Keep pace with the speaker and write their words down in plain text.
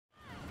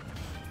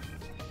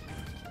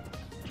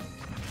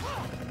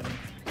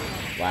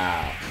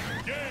Wow.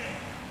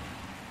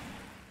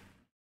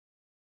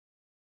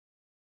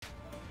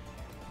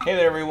 Hey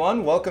there,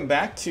 everyone. Welcome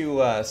back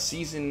to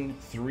Season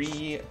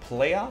 3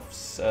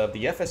 playoffs of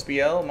the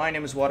FSBL. My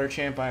name is Water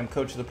Champ. I am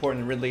coach of the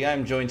Portland Ridley. I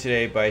am joined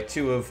today by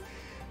two of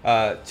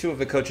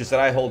the coaches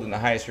that I hold in the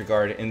highest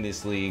regard in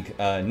this league.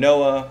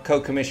 Noah,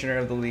 co-commissioner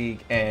of the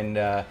league, and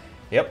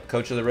yep,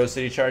 coach of the Rose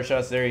City Charge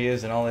Shots. There he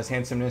is in all his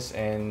handsomeness.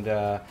 And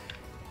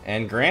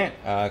Grant,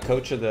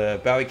 coach of the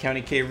Bowie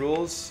County K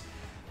Rules,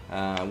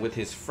 with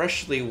his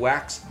freshly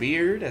waxed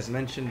beard, as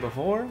mentioned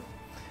before.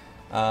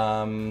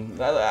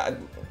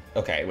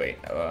 Okay, wait.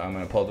 I'm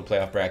going to pull up the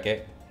playoff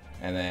bracket,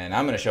 and then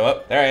I'm going to show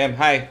up. There I am.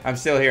 Hi, I'm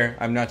still here.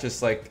 I'm not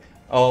just like,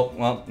 oh,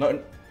 well,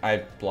 no, I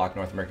blocked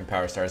North American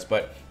Power Stars,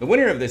 but the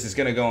winner of this is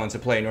going to go on to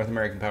play North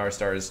American Power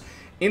Stars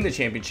in the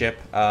championship.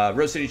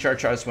 Rose City Charge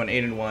Shots went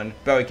 8-1.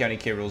 Bowie County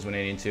K Rules went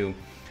 8-2.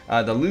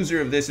 The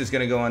loser of this is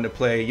going to go on to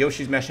play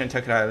Yoshi's Mesh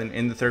Nantucket Island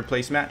in the third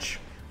place match.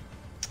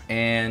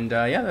 And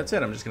yeah, that's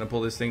it. I'm just going to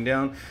pull this thing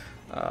down.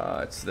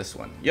 It's this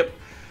one. Yep.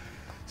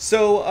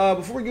 So,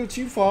 before we go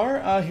too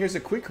far, here's a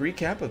quick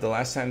recap of the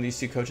last time these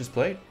two coaches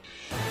played.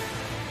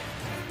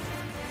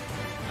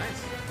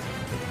 Nice.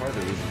 Part of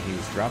the reason he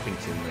was dropping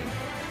Toon Link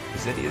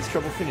is that he has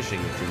trouble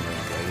finishing with Toon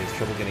Link, right? He has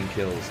trouble getting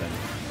kills, and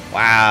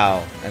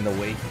wow! And the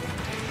weight.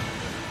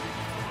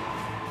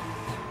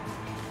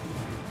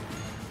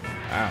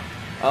 Wow.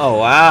 Oh,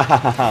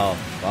 wow!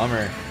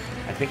 Bummer.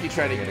 I think he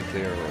tried to get a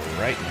clear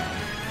right now.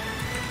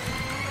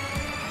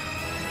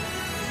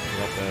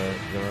 Got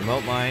the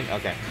remote mine.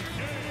 Okay.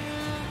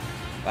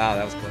 Wow,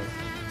 that was close.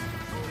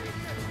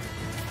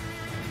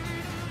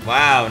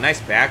 Wow,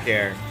 nice back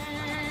air.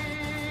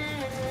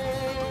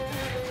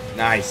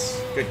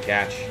 Nice, good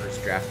catch.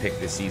 First draft pick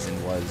this season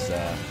was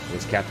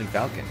Captain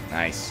Falcon.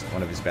 Nice,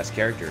 one of his best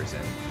characters,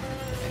 and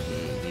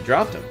he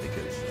dropped him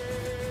because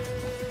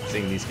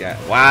seeing these guys.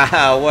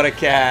 Wow, what a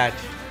catch!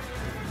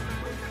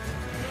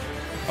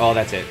 Oh,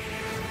 that's it.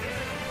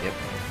 Yep,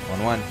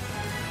 1-1.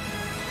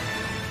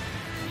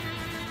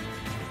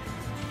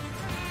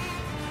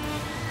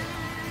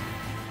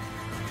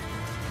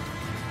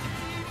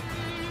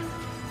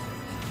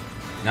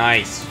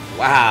 Nice.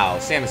 Wow,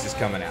 Samus is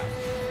coming out.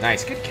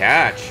 Nice, good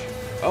catch.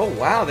 Oh,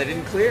 wow, they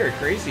didn't clear.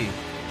 Crazy.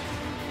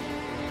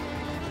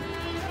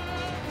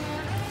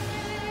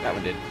 That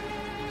one did.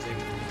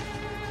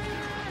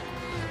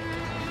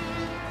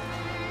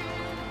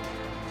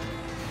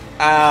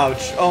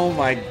 Ouch. Oh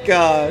my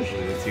gosh.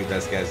 They're the two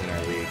best guys in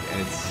our league, and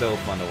it's so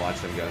fun to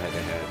watch them go head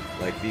to head.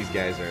 Like, these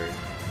guys are...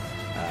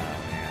 Oh,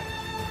 man.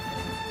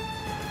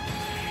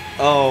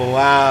 Oh,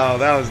 wow,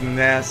 that was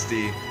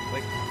nasty.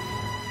 Like...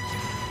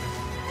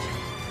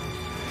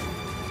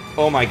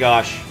 Oh my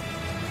gosh.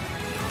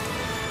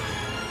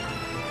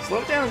 Slow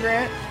it down,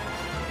 Grant.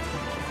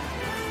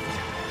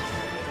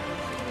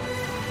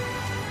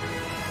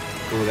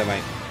 Ooh, that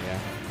might, yeah.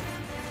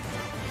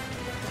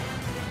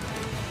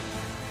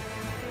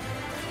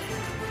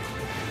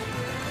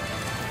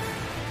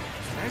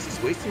 Why is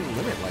this wasting the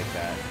limit like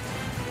that?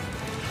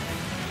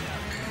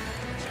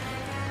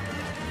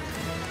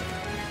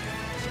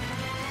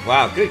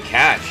 Wow, good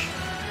catch.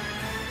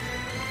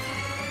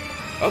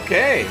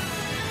 Okay.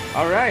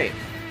 All right.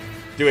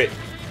 Do it.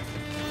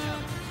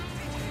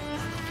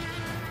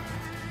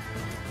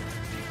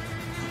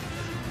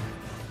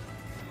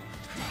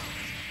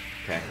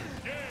 Okay.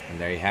 And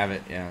there you have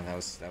it. Yeah, that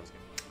was good.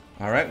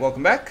 All right,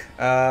 welcome back.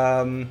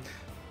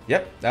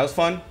 Yep, that was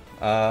fun.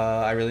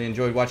 I really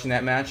enjoyed watching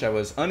that match. I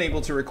was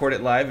unable to record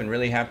it live and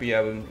really happy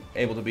I was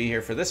able to be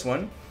here for this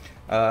one.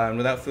 And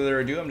without further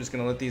ado, I'm just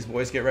going to let these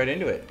boys get right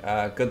into it.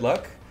 Good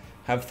luck.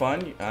 Have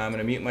fun. I'm going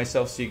to mute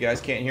myself so you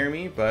guys can't hear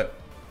me, but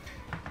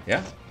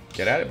yeah,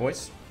 get at it,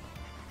 boys.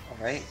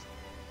 All right.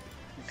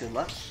 Good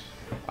luck.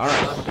 All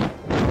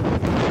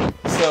right.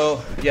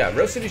 So, yeah,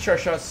 Rose City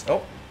Charge Shots.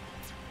 Oh,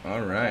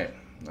 all right.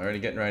 Already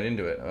getting right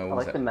into it. I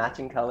like the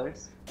matching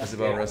colors.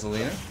 Isabel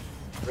Rosalina.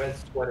 Red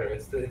sweater.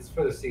 It's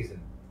for the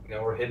season. You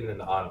know, we're hidden in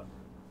the autumn.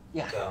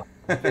 Yeah. So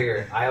I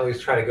figure I always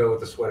try to go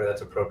with the sweater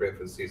that's appropriate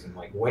for the season.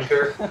 Like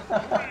winter,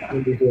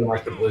 we'd be doing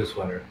like the blue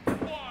sweater.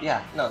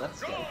 Yeah. No,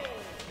 that's good.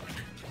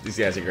 These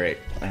guys are great.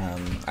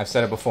 I've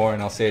said it before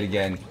and I'll say it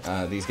again.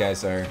 These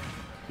guys are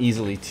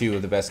easily two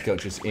of the best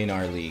coaches in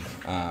our league.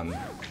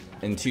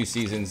 In 2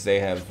 seasons, they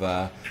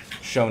have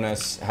shown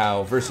us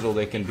how versatile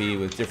they can be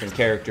with different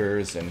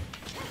characters,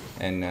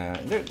 and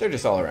they're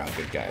just all around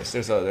good guys.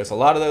 There's a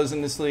lot of those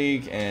in this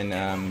league,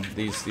 and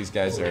these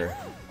guys are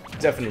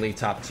definitely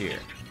top tier.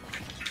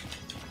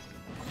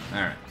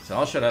 All right, so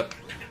I'll shut up.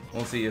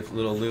 We'll see if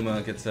little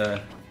Luma gets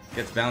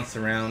bounced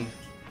around.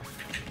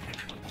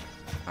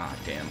 Ah,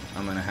 damn.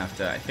 I'm gonna have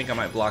to. I think I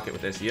might block it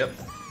with this. Yep.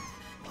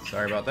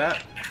 Sorry about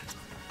that.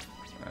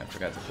 I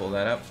forgot to pull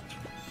that up.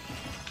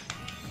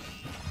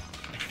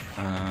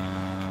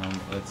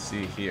 Let's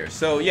see here.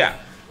 So yeah,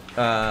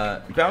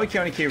 Bowie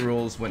County K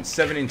Rules went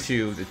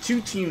 7-2. The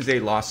 2 teams they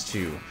lost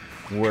to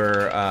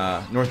were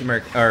North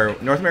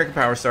American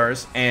Power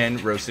Stars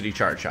and Rose City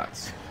Charge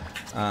Shots.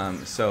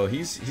 So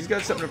he's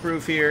got something to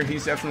prove here.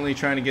 He's definitely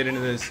trying to get into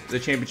the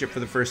championship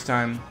for the first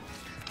time.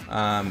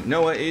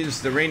 Noah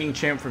is the reigning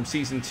champ from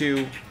Season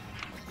 2.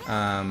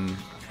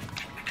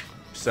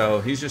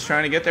 So he's just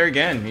trying to get there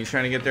again. He's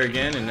trying to get there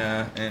again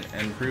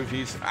and prove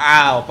he's...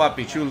 Ow,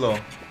 papi chulo.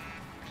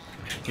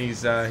 He's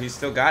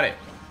still got it.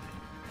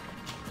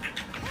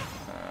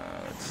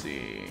 Let's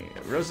see.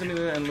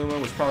 Rosalina and Luma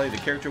was probably the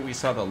character we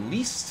saw the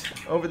least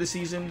over the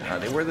season.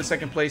 They were the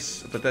second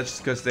place, but that's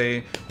just because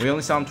we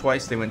only saw them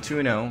twice. They went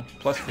 2-0,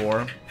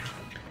 +4.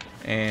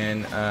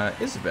 And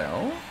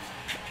Isabel...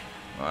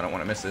 Oh, I don't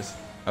want to miss this.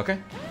 Okay.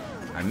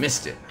 I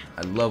missed it.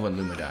 I love when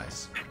Luma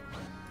dies.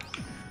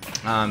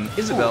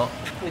 Isabel.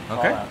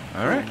 Okay.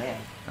 All right.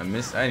 I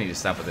need to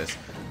stop with this.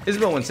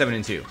 Isabel went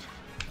 7-2.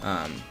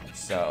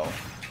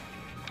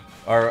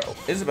 Or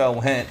Isabel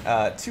went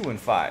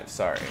 2-5.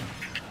 Sorry.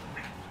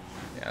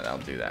 Yeah, that'll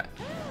do that.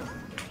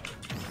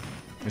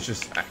 It's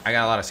just I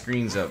got a lot of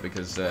screens up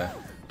because I've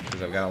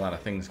got a lot of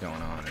things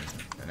going on,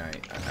 and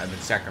I've been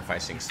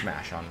sacrificing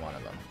Smash on one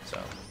of them. So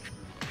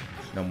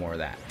no more of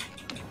that.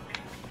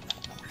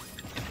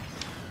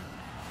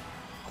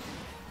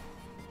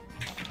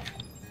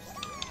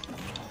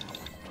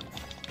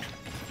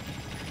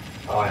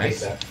 Oh, I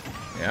Nice. hate that.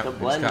 Yeah, The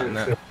who's caught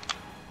blender. that?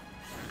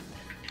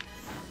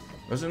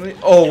 Wasn't it?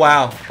 Oh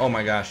wow! Oh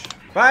my gosh!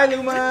 Bye,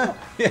 Luma.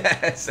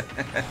 Yes.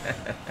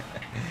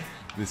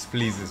 This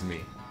pleases me.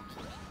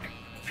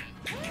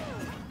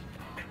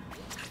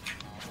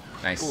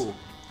 Nice. Ooh.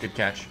 Good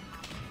catch.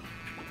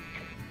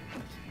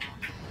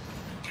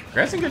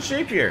 Grant's in good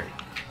shape here.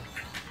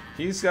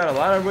 He's got a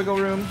lot of wiggle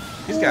room.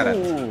 He's got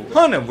a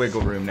ton of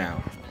wiggle room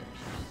now.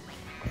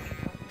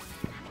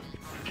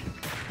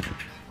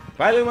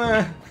 Bye,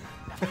 Luma.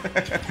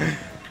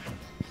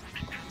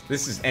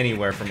 This is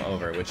anywhere from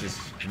over, which is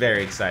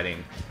very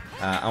exciting.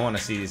 I want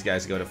to see these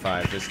guys go to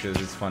 5 just because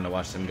it's fun to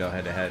watch them go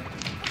head to head.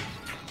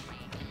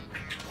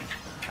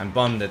 I'm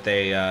bummed that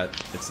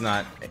it's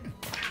not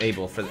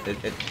able for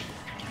it.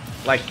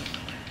 Like,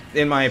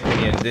 in my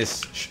opinion,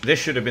 this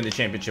should have been the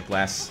championship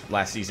last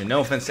season.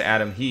 No offense to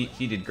Adam, he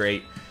did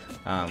great,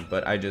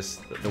 but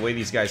the way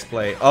these guys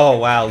play. Oh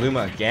wow,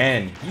 Luma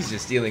again. He's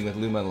just dealing with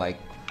Luma like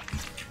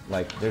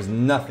there's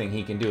nothing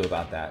he can do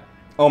about that.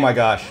 Oh my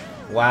gosh,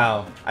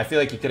 wow. I feel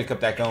like he could have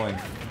kept that going.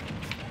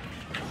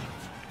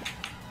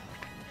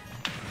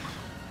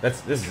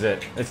 This is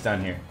it. It's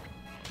done here.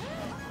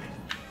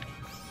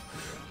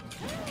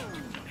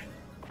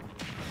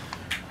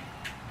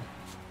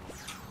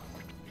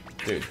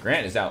 Dude,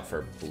 Grant is out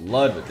for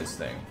blood with this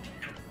thing.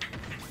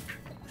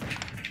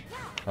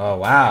 Oh,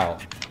 wow.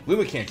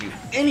 Luma can't do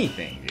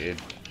anything,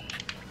 dude.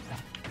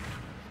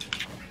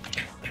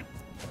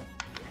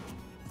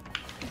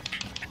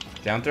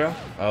 Down throw?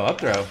 Oh, up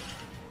throw.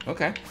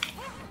 Okay.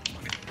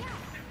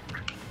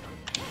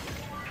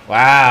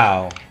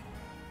 Wow.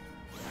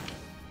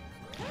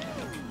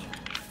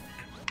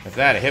 If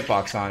that had a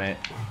hitbox on it.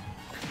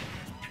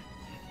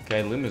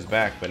 Okay, Luma's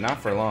back, but not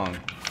for long.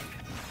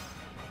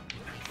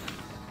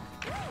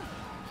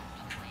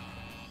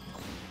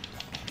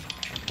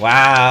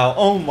 Wow,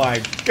 oh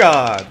my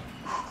god.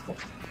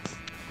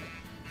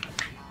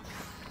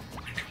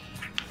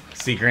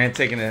 See Grant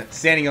taking a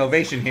standing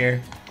ovation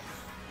here.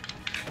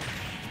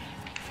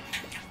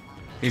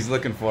 He's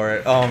looking for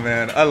it. Oh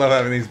man, I love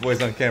having these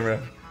boys on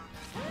camera.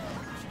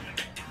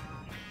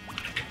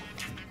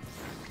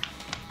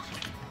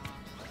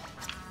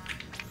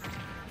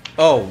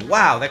 Oh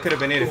wow, that could have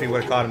been it if he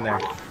would have caught him there.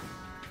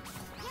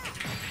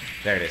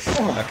 There it is.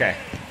 Okay.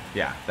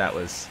 Yeah, that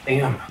was...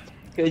 Damn.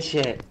 Good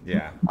shit.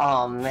 Yeah.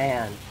 Oh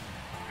man.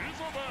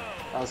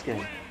 That was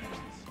good.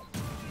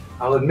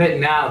 I'll admit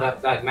now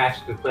that match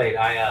we played,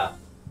 I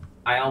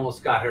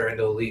almost got her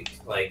into Elite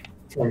like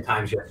 10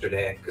 times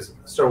yesterday because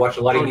I started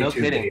watching a lot of YouTube no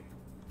kidding. videos.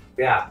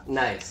 Yeah.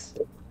 Nice.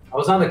 I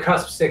was on the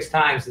cusp 6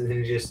 times and then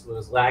it just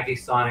was laggy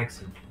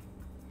Sonics and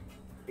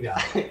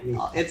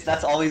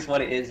That's always what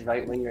it is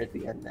right when you're at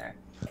the end there.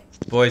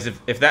 Boys,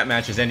 if that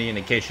match is any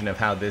indication of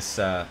how this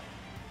set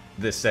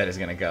is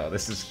gonna go,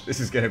 this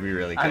is gonna be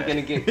really good. I'm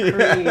gonna get creamed.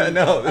 Yeah,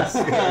 no, this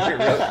is gonna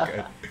be really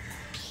good.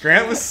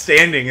 Grant was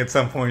standing at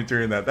some point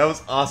during that. That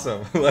was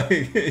awesome.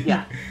 Like,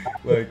 Yeah.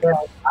 Like,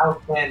 I'll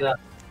stand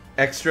up.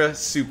 extra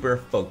super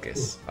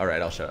focus. All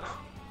right, I'll shut up.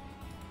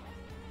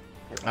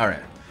 All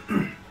right.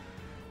 I'm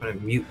gonna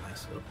mute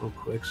myself real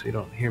quick so you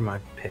don't hear my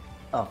pick.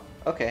 Oh,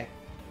 okay.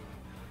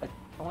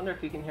 I wonder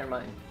if you can hear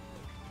mine.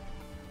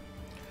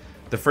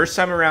 The first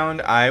time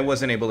around, I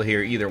wasn't able to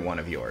hear either one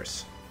of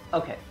yours.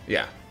 Okay,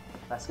 Yeah.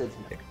 that's good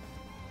to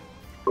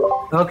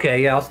know.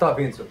 Okay, yeah, I'll stop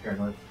being so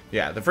paranoid.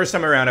 Yeah, the first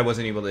time around, I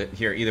wasn't able to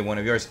hear either one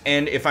of yours.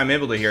 And if I'm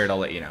able to hear it, I'll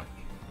let you know.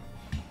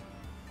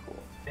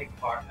 Take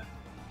part.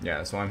 Yeah,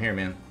 that's why I'm here,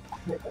 man.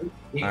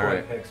 Equal All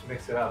right. picks,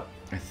 mix it up.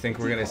 I think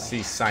we're going to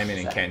see Simon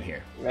and Ken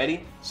here.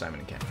 Ready? Simon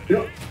and Ken.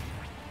 Oh,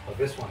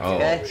 this one. Oh,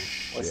 Okay,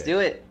 shit. let's do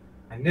it.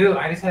 I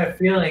just had a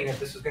feeling that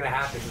this was gonna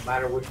happen no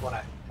matter which one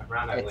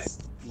round I win.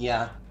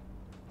 Yeah.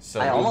 So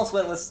I almost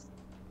went with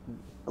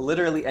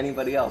literally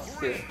anybody else,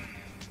 too.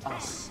 Oh.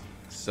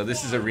 So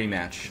this is a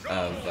rematch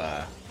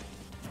of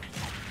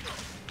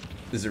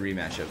This is a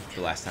rematch of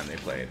the last time they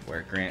played,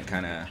 where Grant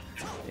kind of,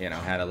 you know,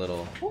 had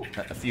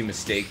a few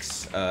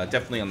mistakes.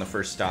 Definitely on the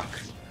first stock.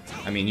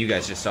 I mean, you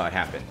guys just saw it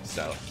happen,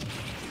 so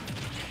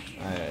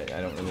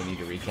I don't really need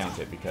to recount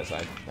it because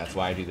that's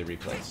why I do the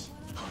replays.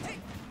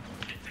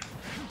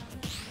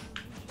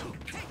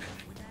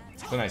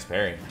 It's a nice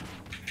parry.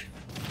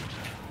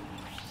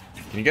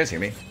 Can you guys hear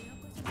me?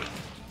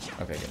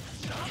 Okay, good.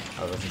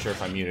 I wasn't sure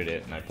if I muted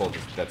it, and I pulled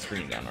that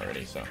screen down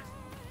already, so.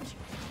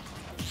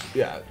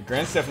 Yeah,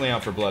 Grant's definitely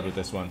out for blood with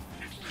this one.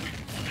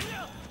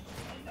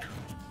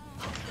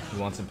 He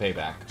wants some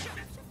payback.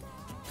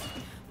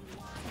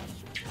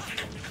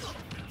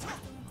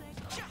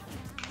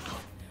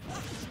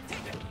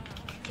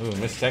 Ooh,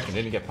 missed tech and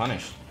didn't get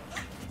punished.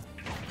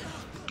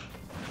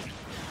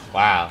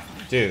 Wow.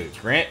 Dude,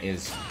 Grant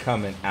is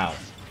coming out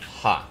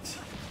hot.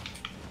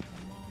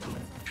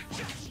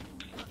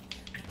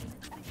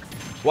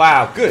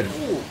 Wow, good.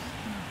 Ooh.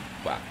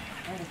 Wow.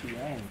 Right at the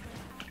end.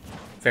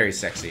 Very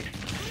sexy.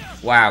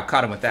 Wow,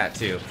 caught him with that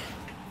too.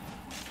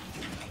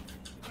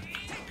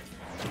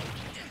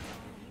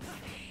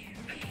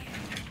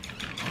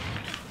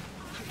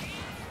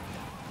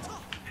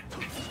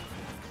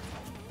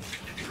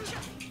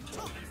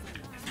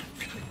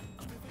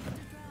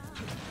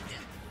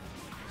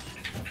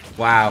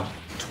 Wow,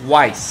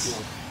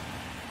 twice.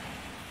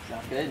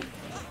 Not good.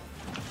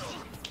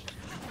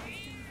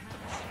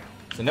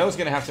 So Noah's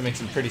going to have to make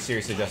some pretty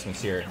serious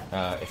adjustments here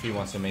if he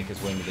wants to make his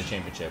way into the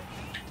championship.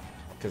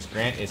 Because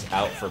Grant is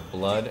out for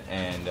blood,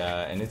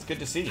 and it's good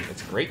to see.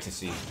 It's great to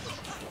see.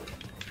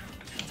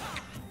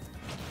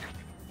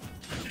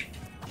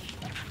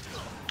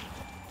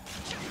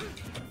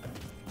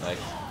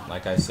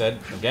 Like I said,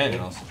 again,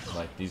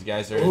 like these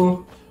guys are...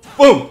 Ooh.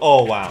 Boom!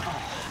 Oh, wow.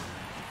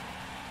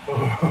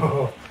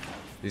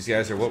 These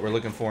guys are what we're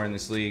looking for in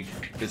this league.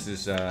 This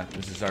is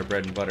our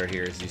bread and butter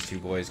here, is these two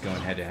boys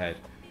going head to head.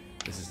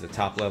 This is the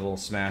top level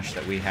Smash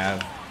that we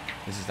have.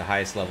 This is the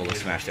highest level of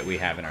Smash that we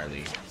have in our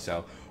league.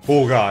 So,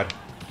 oh god.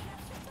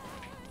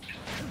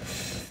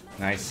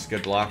 Nice,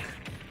 good block.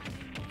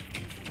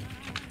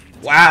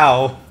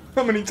 Wow!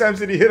 How many times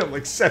did he hit him?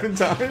 Like 7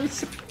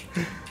 times?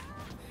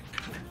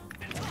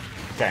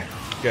 Okay,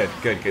 good.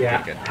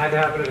 Yeah, had to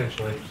happen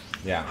eventually.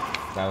 Yeah,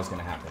 that was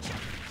gonna happen.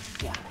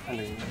 Yeah,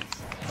 100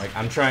 minutes. Like,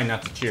 I'm trying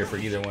not to cheer for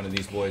either one of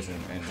these boys and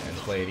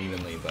play it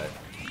evenly, but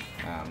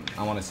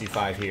I want to see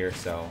 5 here,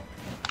 so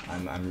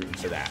I'm rooting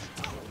for that.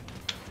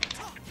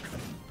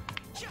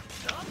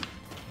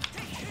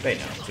 They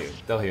know, too.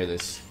 They'll hear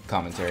this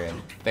commentary, and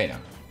they know.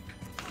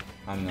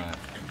 I'm not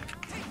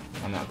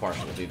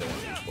partial to either one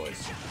of these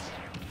boys.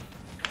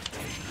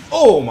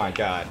 Oh, my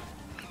God.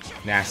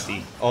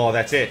 Nasty. Oh,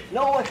 that's it.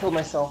 No, I killed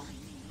myself.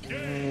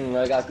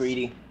 I got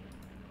greedy.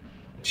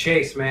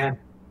 Chase, man.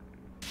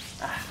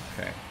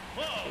 Okay.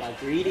 I got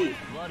greedy.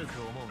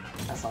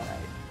 That's alright.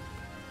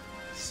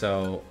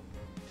 So...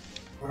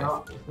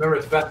 Well, remember,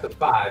 it's best of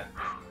 5.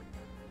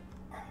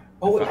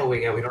 Oh,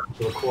 wait, yeah, we don't have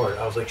to record.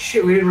 I was like,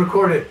 shit, we didn't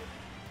record it.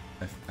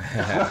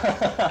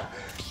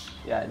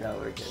 Yeah, no,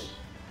 we're good.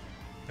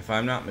 If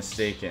I'm not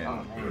mistaken,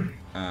 Oh, man.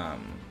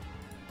 I'm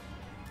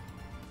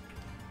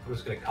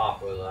just gonna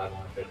cough with it. I don't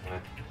want to fit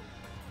mine.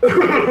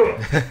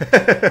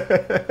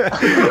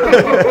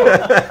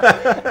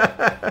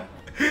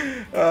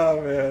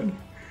 Oh man,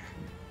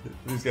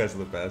 these guys are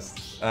the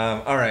best.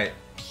 All right,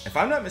 if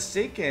I'm not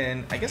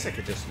mistaken, I guess I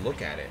could just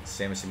look at it.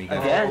 Samus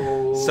Amiga.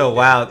 Again? So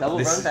wow, Double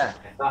run back.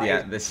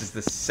 yeah, this is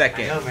the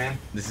second. I know, man.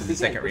 This is the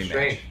second rematch.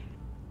 Strange.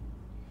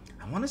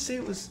 I want to say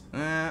it was.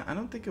 I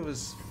don't think it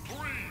was.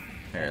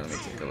 Here, let me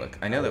take a look.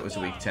 I know that was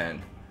week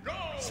 10,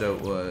 so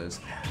it was.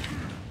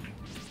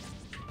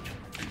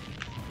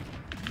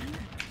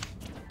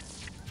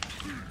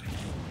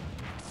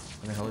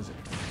 What the hell is it?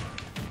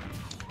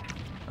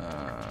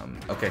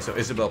 Okay, so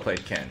Isabel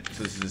played Ken.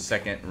 So this is the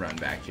second run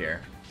back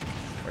here,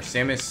 where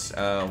Samus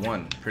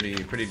won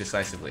pretty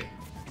decisively.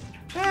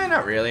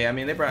 Not really. I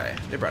mean, they brought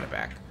it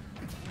back.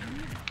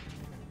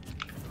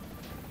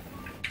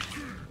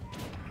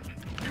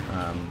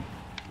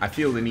 I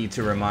feel the need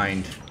to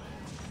remind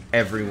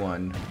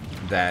everyone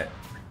that,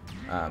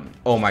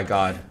 oh my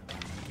god,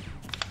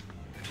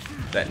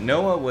 that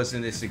Noah was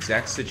in this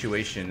exact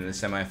situation in the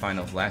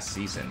semifinals last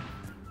season.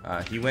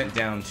 He went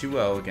down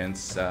 2-0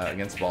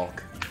 against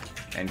Bulk,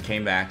 and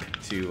came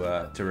back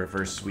to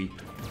reverse sweep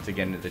to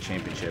get into the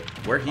championship,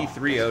 where he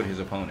 3-0'd his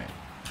opponent.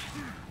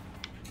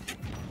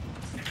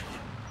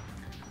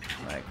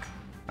 Like,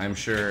 I'm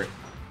sure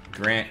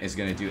Grant is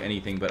going to do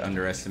anything but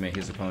underestimate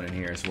his opponent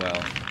here as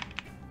well.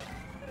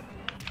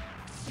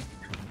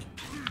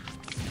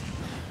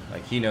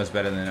 Like, he knows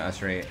better than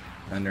us, right?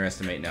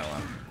 Underestimate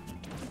Noah.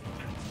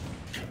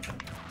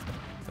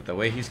 But the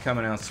way he's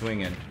coming out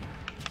swinging.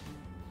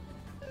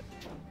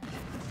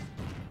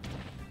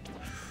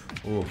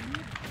 Ooh.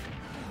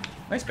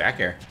 Nice back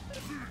air.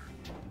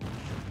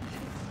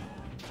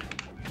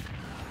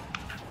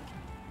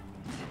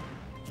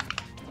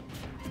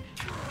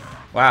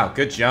 Wow,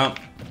 good jump.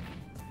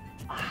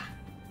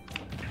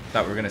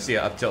 Thought we were gonna see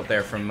an up tilt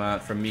there from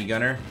me,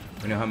 Gunner.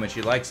 We know how much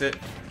he likes it.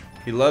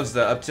 He loves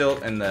the up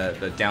tilt and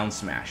the down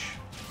smash.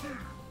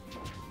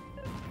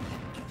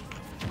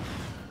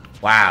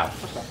 Wow.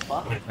 What the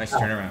fuck? Nice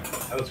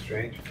turnaround. That was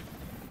strange.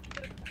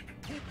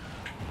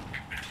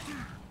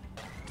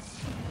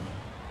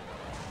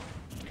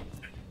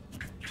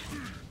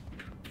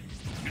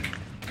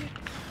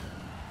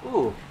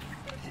 Ooh.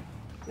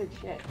 Good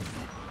shit.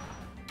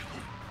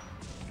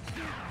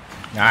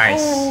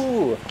 Nice.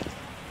 Ooh.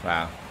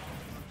 Wow.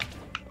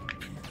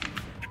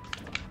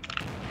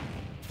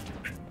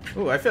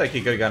 Ooh, I feel like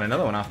he could have got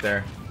another one off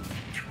there.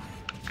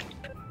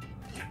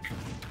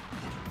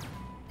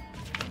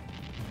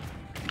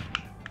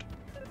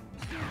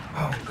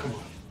 Oh, come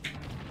on.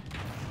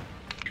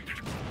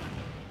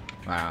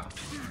 Wow.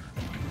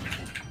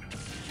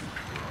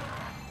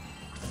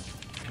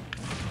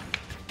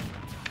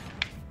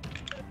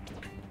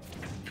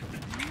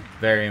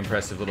 Very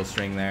impressive little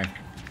string there.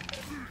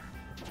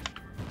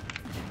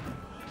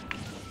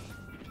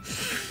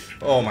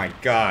 Oh my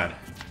god.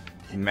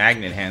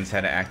 Magnet hands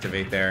had to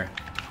activate there.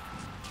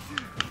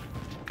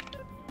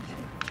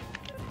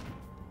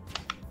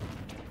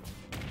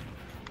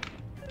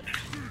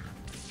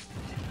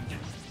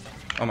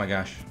 Oh my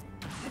gosh.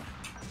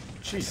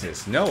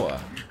 Jesus, Noah.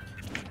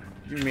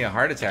 Giving me a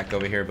heart attack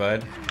over here,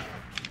 bud.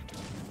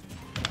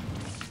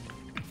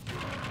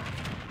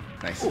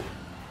 Nice. Ooh.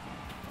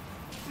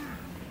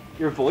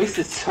 Your voice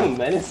is so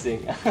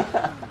menacing.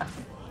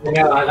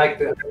 Yeah, I like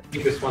the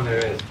deepest one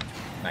there is.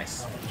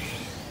 Nice.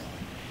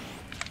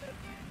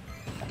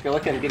 I feel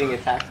like I'm getting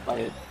attacked by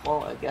a,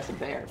 well, I guess a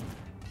bear.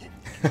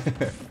 Got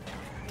the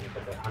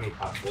honey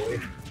pot boy.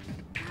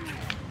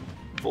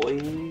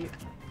 Boy.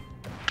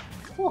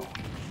 Whew.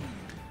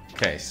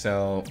 Okay,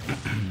 so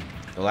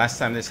the last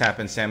time this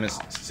happened,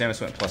 Samus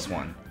went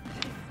 +1.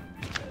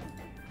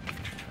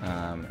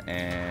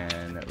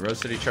 And Rose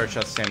City Charge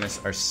Shot Samus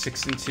are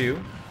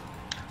 6-2.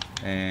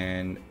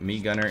 And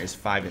Me Gunner is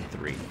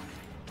 5-3.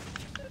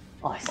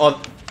 Oh, I see.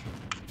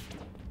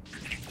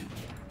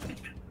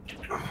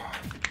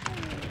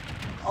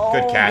 Oh,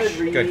 good catch.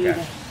 read. Good catch.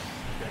 I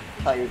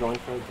thought you were going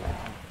for a grab.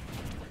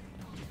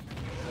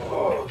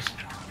 Oh,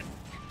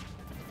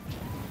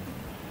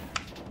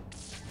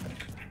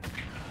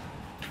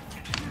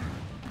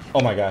 Oh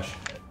my gosh.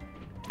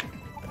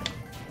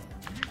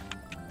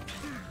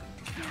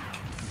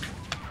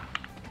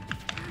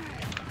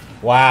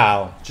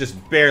 Wow.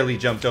 Just barely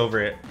jumped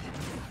over it.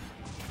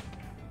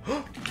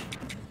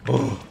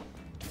 Oh.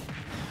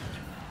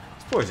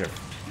 These boys are...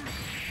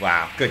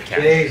 Wow. Good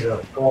catch.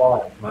 Jesus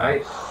God,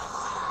 mate.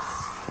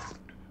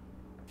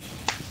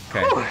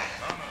 Okay.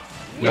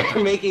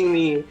 You're making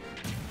me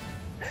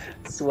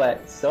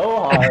sweat so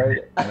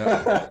hard.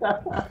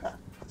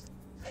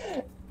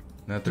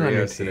 No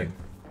 3-0 today.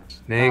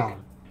 Snake Oh.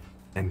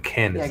 and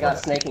Ken. Yeah, I is got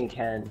left. Snake and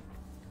Ken.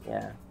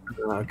 Yeah.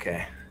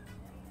 Okay.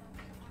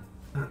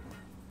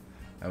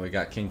 And we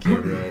got King K.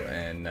 Rool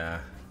and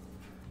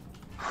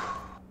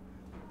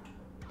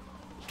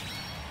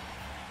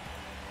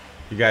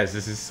you guys,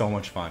 this is so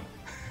much fun.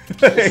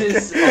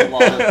 This is a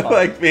lot of fun.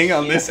 Like being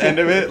on this end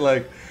of it,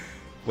 like,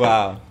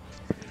 wow,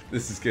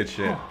 this is good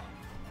shit.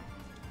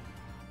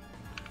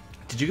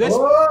 Did you guys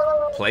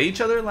play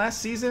each other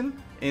last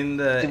season in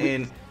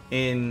the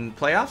in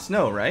playoffs?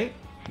 No, right?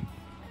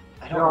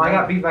 No, I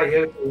got beat by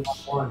you in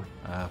one.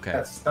 Okay.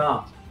 Got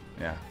stomped.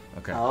 Yeah.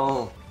 Okay.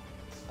 Oh.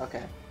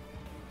 Okay.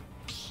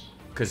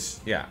 Cause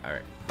yeah. All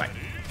right. Bye.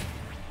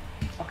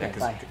 Okay. Cause,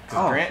 Bye. 'cause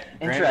Oh, Grant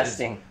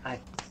interesting.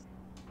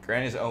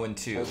 Grant is I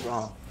 0-2 was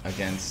wrong.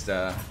 against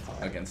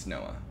against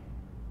Noah.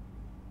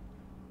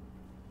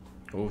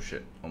 Oh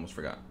shit! Almost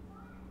forgot.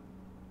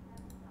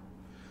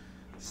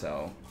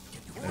 So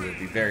it would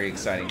be very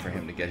exciting for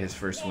him to get his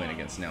first win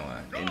against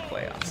Noah in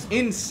playoffs,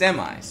 in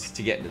semis,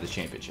 to get into the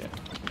championship.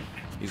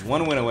 He's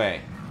one win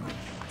away.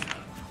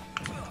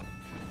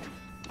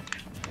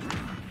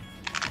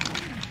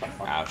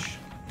 Ouch.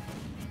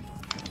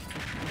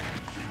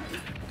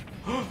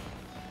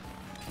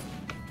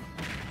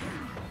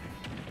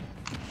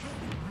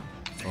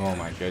 Oh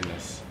my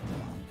goodness.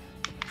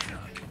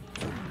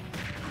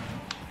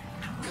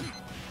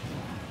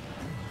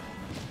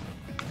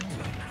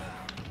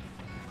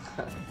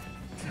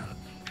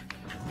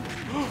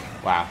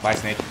 Wow, bye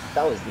Snake.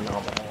 That was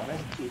not what I wanted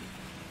to do.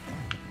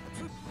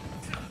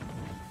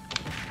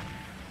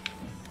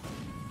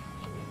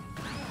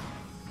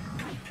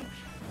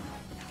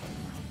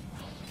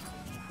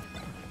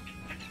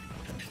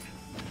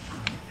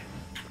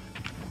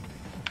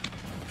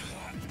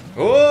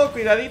 Oh,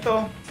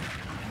 cuidadito.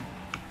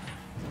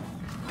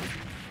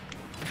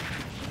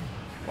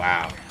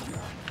 Wow.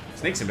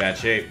 Snake's in bad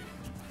shape.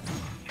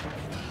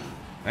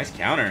 Nice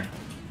counter.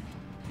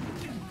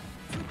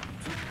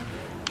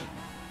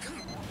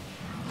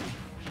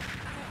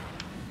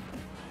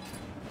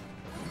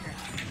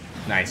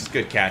 Nice,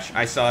 good catch.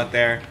 I saw it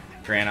there.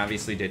 Grant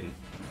obviously didn't.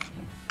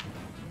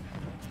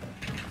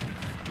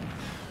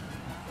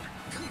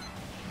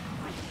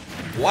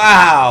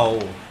 Wow!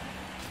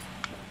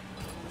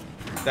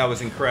 That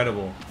was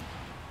incredible.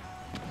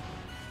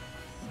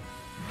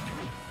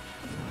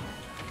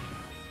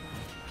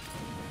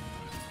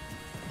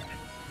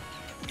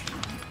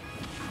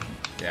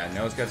 Yeah,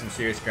 Noah's got some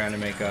serious ground to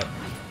make up.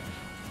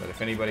 But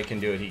if anybody can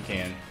do it, he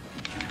can.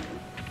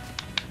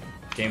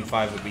 Game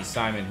 5 would be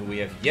Simon, who we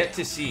have yet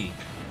to see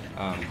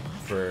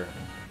for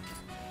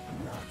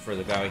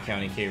the Bowie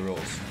County K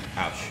Rules.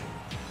 Ouch.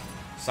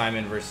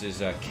 Simon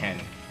versus Ken.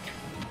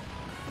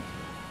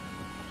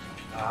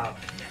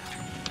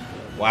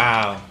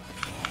 Wow.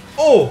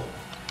 Oh!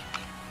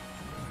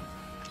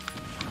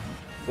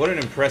 What an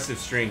impressive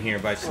string here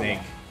by Snake.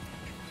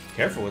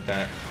 Careful with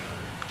that.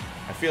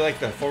 I feel like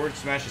the forward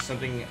smash is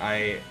something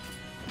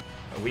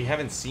we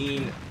haven't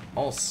seen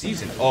all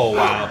season. Oh,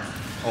 wow.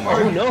 Oh, my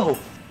God. no.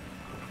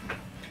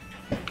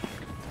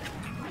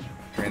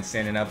 Grant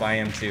standing up, I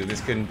am too.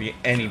 This couldn't be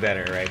any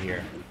better right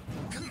here.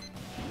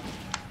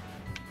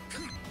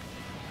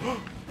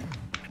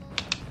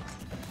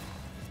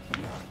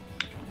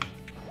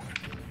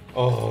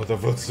 Oh, the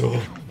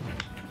footstool.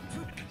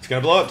 It's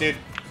gonna blow up, dude.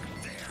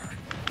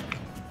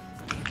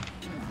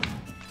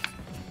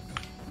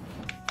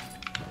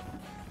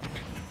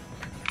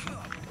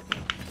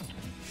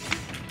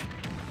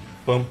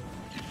 Boom.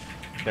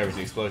 There was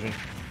the explosion.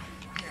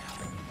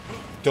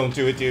 Don't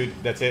do it, dude.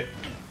 That's it.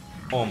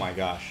 Oh my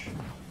gosh.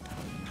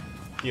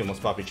 He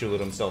almost Papi Chulo'd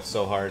himself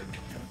so hard.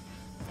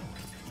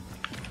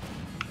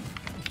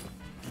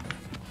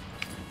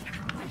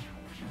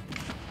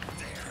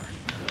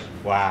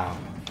 Wow.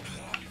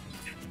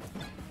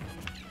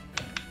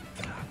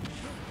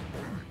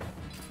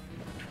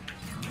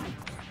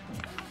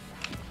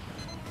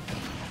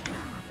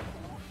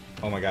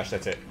 Oh my gosh,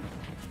 that's it.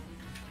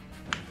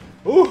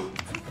 Ooh!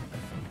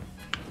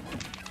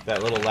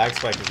 That little lag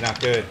spike is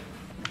not good.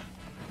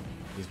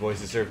 These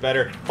boys deserve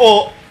better.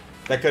 Oh!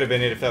 That could have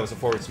been it if that was a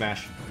forward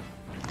smash.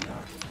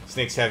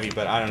 Snake's heavy,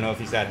 but I don't know if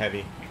he's that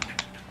heavy.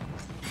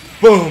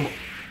 Boom!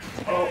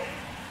 Oh,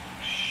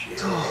 shit.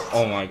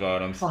 Oh my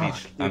god, I'm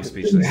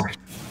speechless.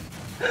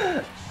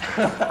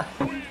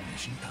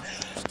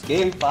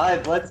 Game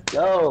 5, let's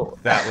go.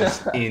 That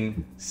was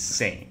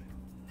insane.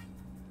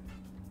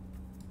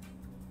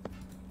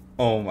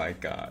 Oh my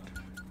god.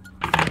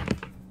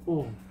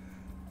 Ooh.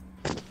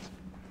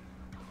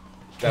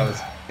 That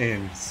was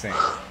insane.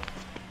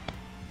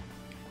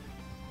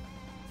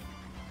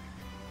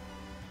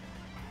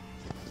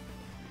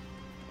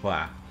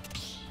 Wow.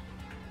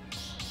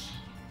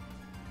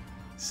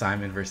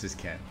 Simon versus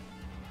Ken.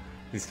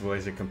 These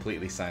boys are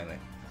completely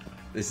silent.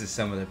 This is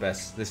some of the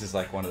best. This is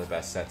like one of the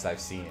best sets I've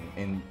seen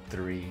in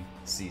 3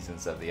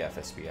 seasons of the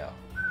FSBL.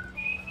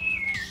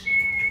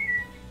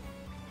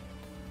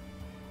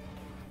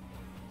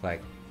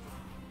 Like,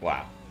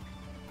 wow.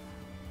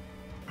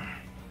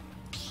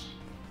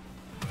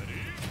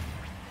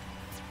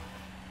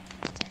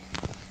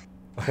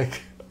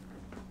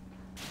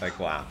 Like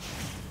wow.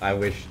 I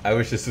wish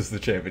this was the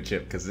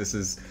championship because this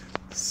is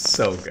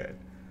so good.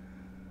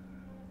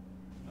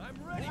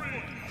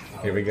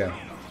 Here we go.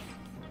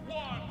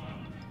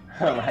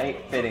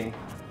 Alright, fitting.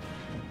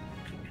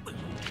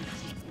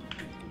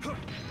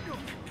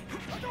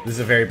 This is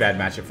a very bad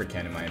matchup for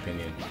Ken, in my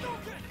opinion.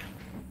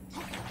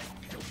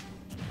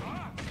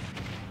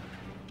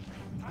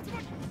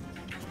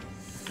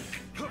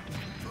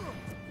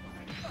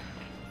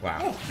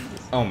 Wow.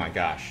 Oh my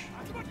gosh.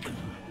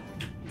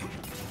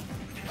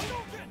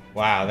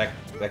 Wow, that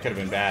could have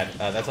been bad.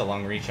 That's a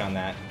long reach on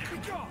that.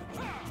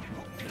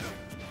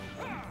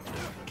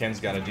 Ken's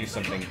got to do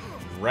something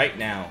right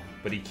now,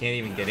 but he can't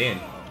even get in.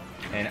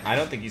 And I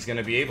don't think he's going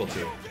to be able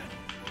to.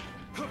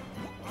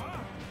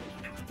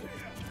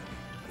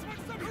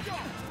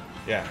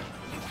 Yeah.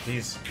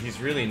 He's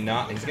really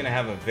not. He's going to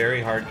have a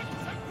very hard...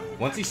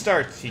 Once he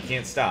starts, he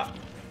can't stop.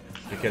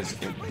 Because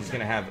he's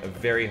going to have a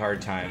very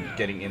hard time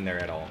getting in there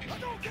at all.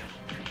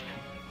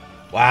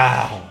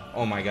 Wow.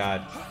 Oh my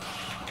god.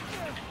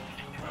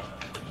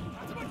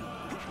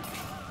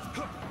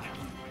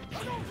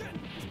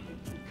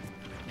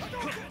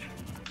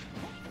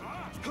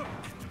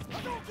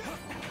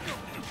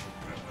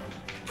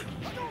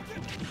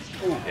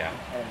 Yeah.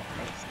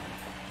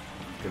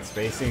 Good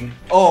spacing.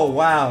 Oh,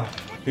 wow.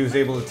 He was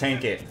able to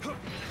tank it.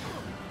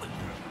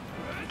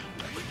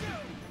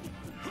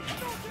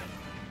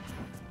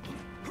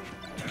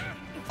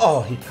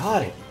 Oh, he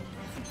caught it.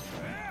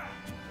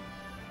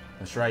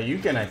 That's right, you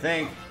can, I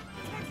think.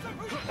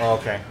 Oh,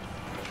 okay.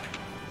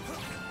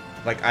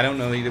 Like, I don't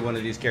know either one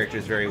of these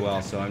characters very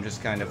well, so I'm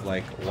just kind of,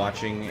 like,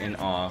 watching in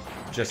awe,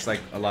 just like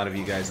a lot of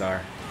you guys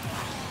are.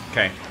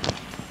 Okay.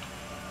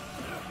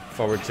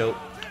 Forward tilt.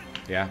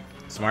 Yeah,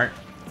 smart.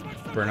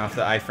 Burn off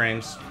the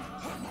iframes.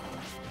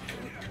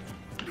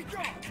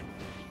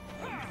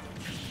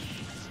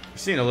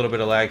 Seeing a little bit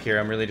of lag here.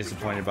 I'm really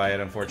disappointed by it,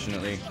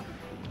 unfortunately.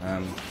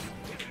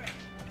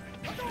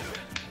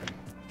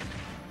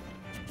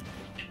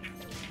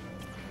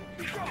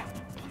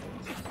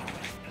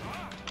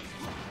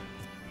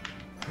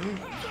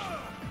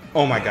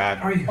 Oh my god.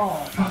 Are you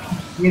fucking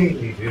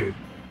kidding me, dude?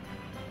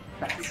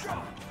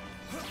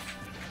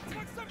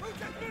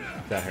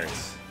 That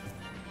hurts.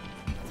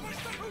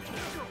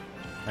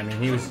 I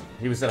mean,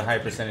 he was at a high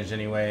percentage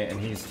anyway, and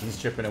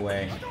he's chipping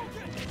away.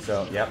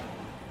 So, yep.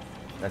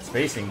 That's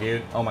spacing,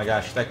 dude. Oh my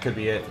gosh, that could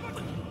be it.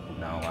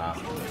 No,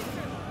 wow.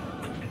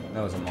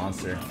 That was a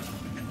monster.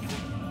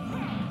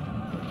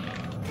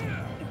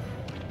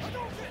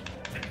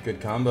 Good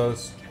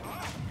combos.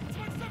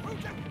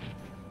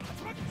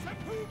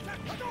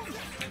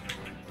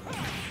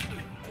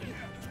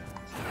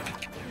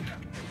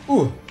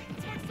 Ooh.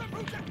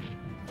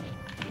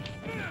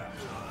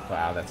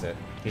 Wow, that's it.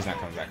 He's not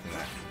coming back from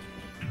that.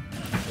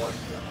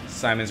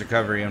 Simon's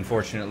recovery,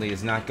 unfortunately,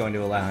 is not going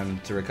to allow him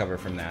to recover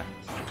from that.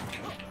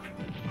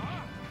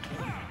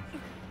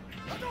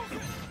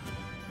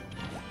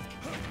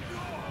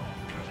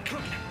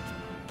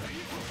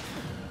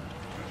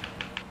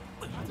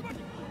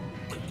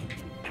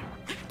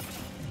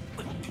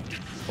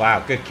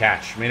 Wow, good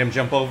catch. Made him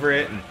jump over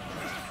it and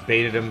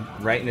baited him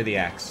right into the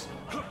axe.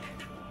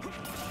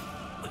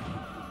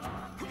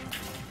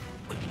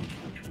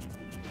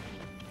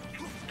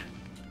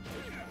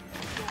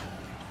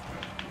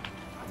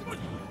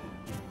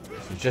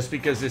 So just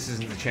because this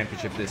isn't the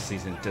championship this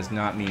season does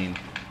not mean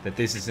that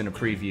this isn't a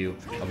preview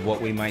of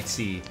what we might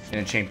see in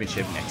a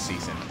championship next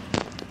season.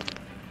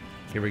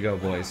 Here we go,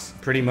 boys.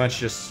 Pretty much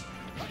just...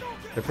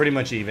 They're pretty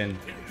much even.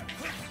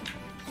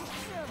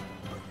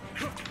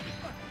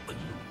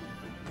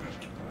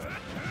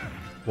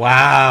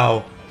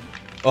 Wow.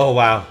 Oh,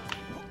 wow.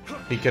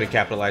 He could have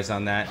capitalized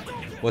on that.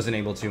 Wasn't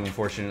able to,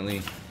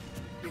 unfortunately.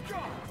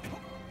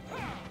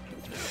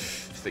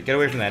 Get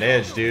away from that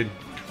edge, dude.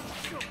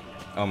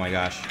 Oh my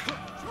gosh.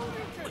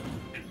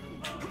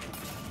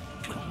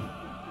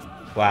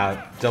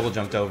 Wow. Double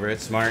jumped over it.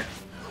 Smart.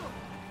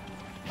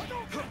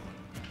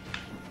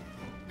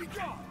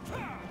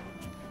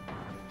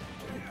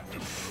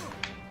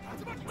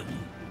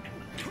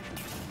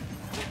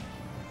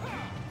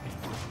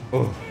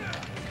 Oh.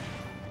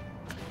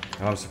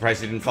 Oh, I'm surprised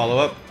he didn't follow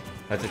up.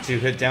 That's a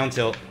 2-hit down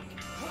tilt.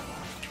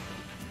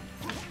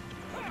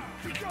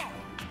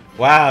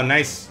 Wow,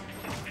 nice.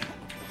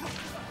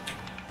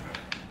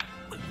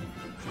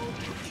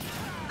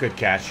 Good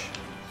catch.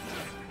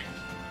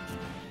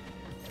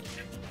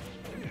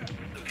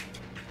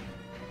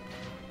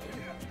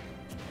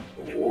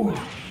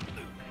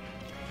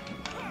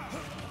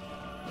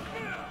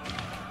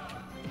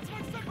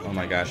 Oh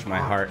my gosh, my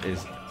heart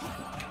is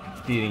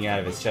beating out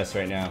of his chest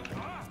right now.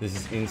 This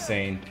is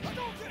insane.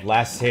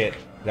 Last hit.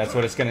 That's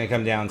what it's going to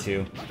come down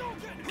to.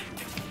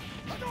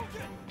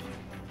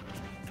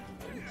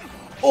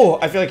 Oh,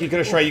 I feel like he could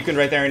have Shoryuken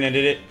right there and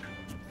ended it.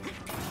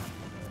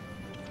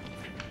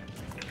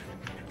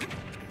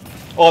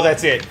 Oh,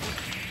 that's it.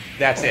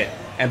 That's it.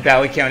 And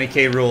Bowie County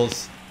K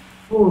rules.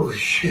 Oh,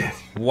 shit.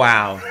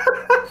 Wow.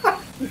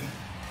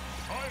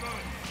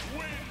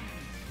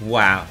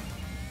 Wow.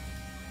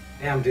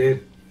 Damn,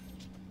 dude.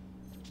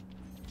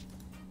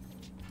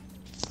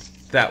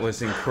 That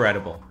was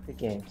incredible. Good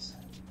games.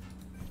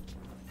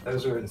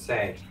 Those were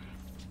insane.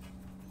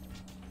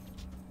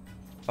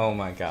 Oh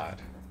my god.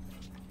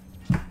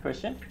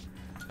 Christian?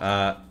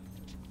 I'm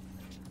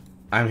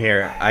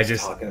here. I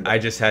just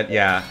had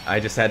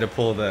to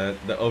pull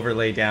the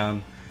overlay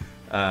down,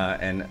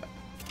 and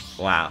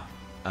wow.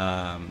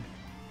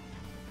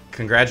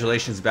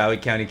 Congratulations, Bowie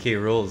County K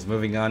Rules,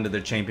 moving on to their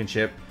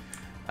championship.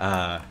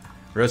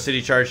 Rose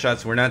City Charge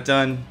Shots, we're not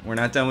done. We're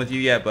not done with you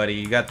yet, buddy.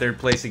 You got third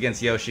place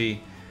against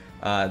Yoshi.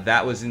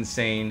 That was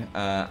insane.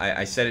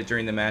 I said it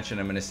during the match, and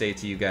I'm going to say it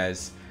to you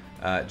guys.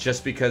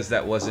 Just because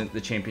that wasn't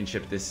the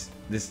championship this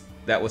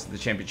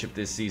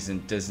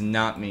season does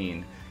not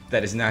mean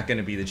that is not going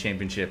to be the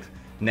championship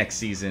next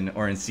season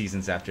or in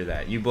seasons after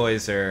that. You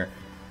boys are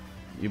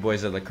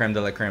the creme de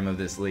la creme of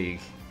this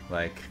league.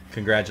 Like,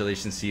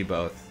 congratulations to you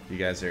both. You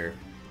guys are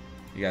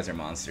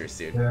monsters,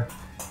 dude. Yeah.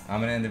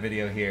 I'm gonna end the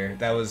video here.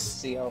 That was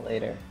See y'all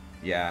later.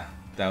 yeah,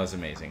 that was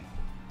amazing.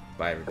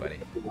 Bye, everybody.